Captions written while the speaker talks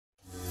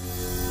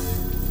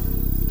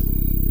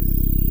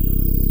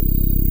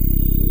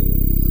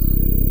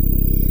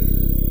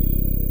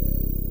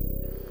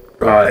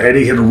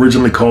Eddie had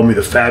originally called me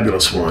the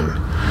Fabulous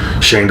One.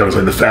 Shane Douglas,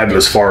 like the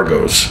Fabulous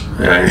Fargos.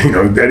 And, you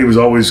know, Eddie was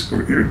always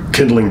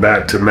kindling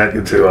back to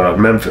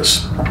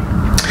Memphis.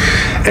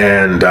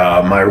 And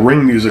my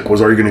ring music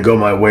was "Are You Gonna Go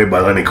My Way" by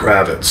Lenny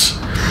Kravitz.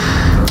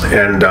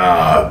 And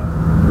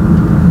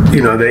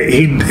you know,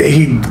 he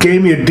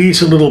gave me a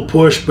decent little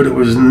push, but it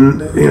was,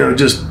 you know,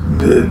 just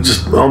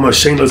almost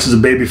shameless as a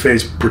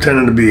babyface,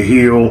 pretending to be a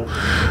heel.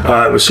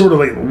 It was sort of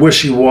like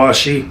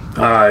wishy-washy,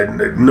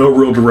 no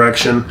real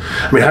direction.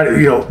 I mean, how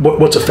do you know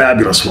what's a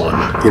fabulous one?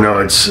 You know,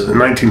 it's the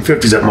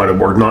 1950s that might have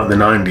worked, not in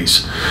the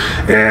 90s.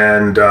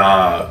 And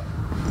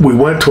we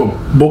went to a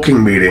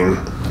booking meeting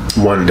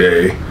one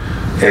day,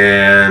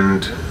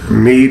 and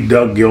me,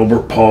 Doug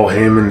Gilbert, Paul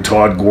Heyman,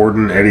 Todd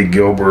Gordon, Eddie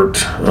Gilbert,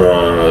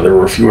 there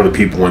were a few other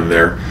people in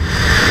there.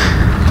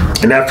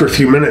 And after a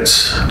few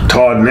minutes,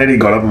 Todd and Eddie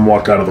got up and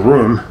walked out of the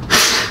room.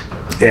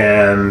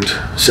 And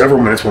several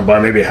minutes went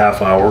by, maybe a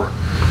half hour.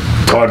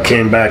 Todd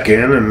came back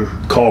in and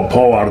called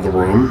Paul out of the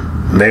room.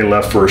 And they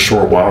left for a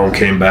short while and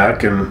came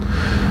back. And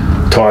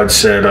Todd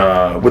said,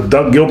 with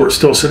Doug Gilbert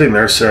still sitting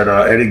there, said,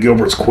 Eddie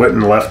Gilbert's quit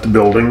and left the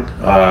building.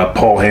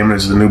 Paul Heyman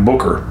is the new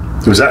booker.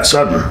 It was that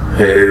sudden.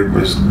 It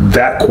was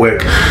that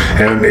quick.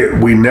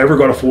 And we never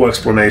got a full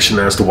explanation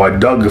as to why.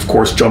 Doug, of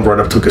course, jumped right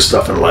up, took his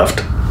stuff, and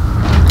left.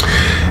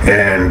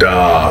 And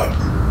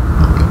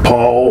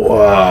Paul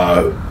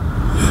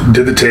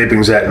did the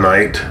tapings that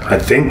night. I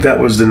think that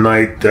was the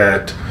night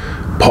that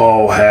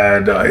Paul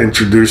had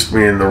introduced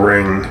me in the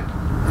ring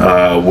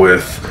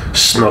with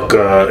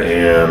Snuka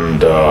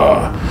and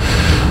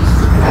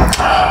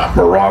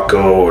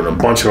Morocco and a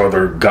bunch of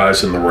other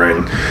guys in the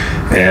ring.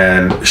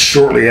 And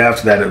shortly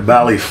after that, at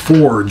Valley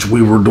Forge,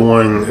 we were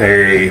doing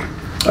a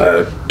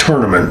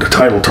tournament, a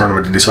title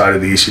tournament to decide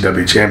the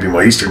ECW champion,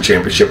 my Eastern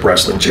Championship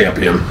Wrestling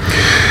champion.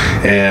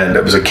 And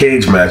it was a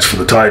cage match for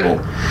the title.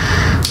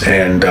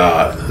 And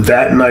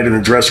that night in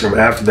the dressing room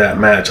after that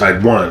match,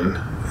 I'd won.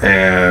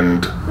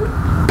 And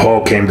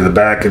Paul came to the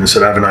back and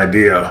said, "I have an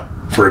idea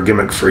for a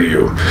gimmick for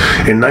you."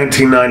 In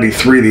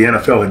 1993, the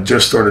NFL had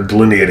just started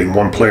delineating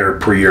one player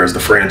per year as the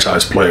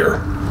franchise player.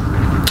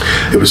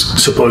 It was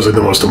supposedly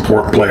the most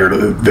important player,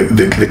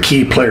 the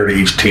key player to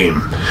each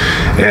team.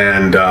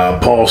 And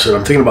Paul said,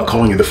 "I'm thinking about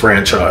calling you the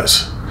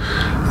franchise."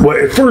 Well,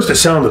 at first it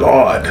sounded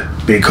odd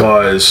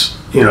because,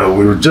 you know,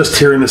 we were just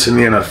hearing this in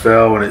the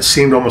NFL and it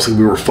seemed almost like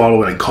we were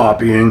following and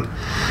copying.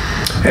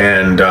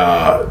 And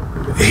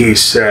he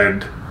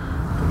said,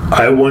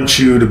 "I want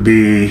you to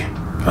be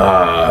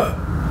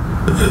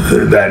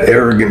that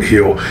arrogant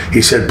heel."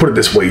 He said, "Put it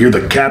this way, you're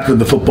the captain of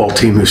the football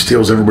team who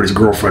steals everybody's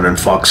girlfriend and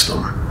fucks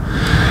them."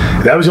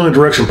 That was the only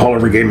direction Paul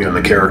ever gave me on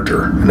the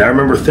character. And I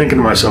remember thinking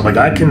to myself, like,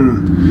 I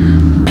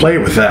can play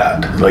with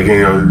that. Like,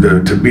 you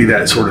know, to be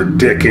that sort of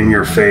dick in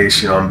your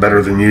face, you know, I'm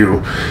better than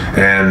you.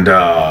 And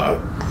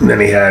then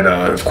he had,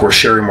 of course,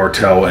 Sherry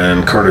Martel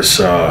and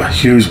Curtis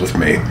Hughes with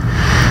me.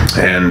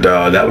 And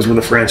that was where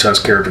the franchise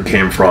character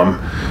came from.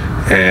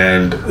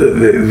 And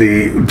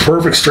the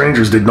Perfect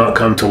Strangers did not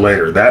come till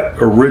later. That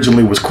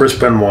originally was Chris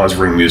Benoit's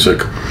ring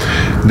music.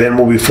 Then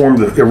when we formed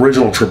the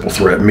original Triple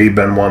Threat, me,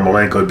 Benoit,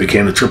 Malenko, it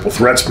became the Triple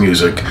Threat's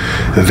music.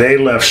 They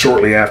left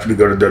shortly after to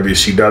go to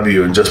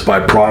WCW, and just by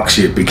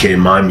proxy it became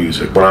my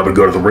music. When I would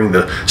go to the ring,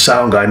 the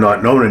sound guy,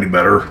 not knowing any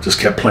better, just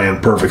kept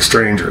playing Perfect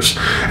Strangers.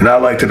 And I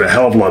liked it a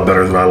hell of a lot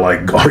better than I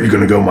like "Are You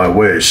Gonna Go My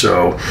Way?"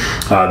 So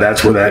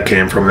that's where that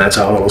came from. That's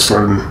how it all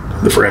started,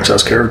 the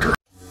franchise character.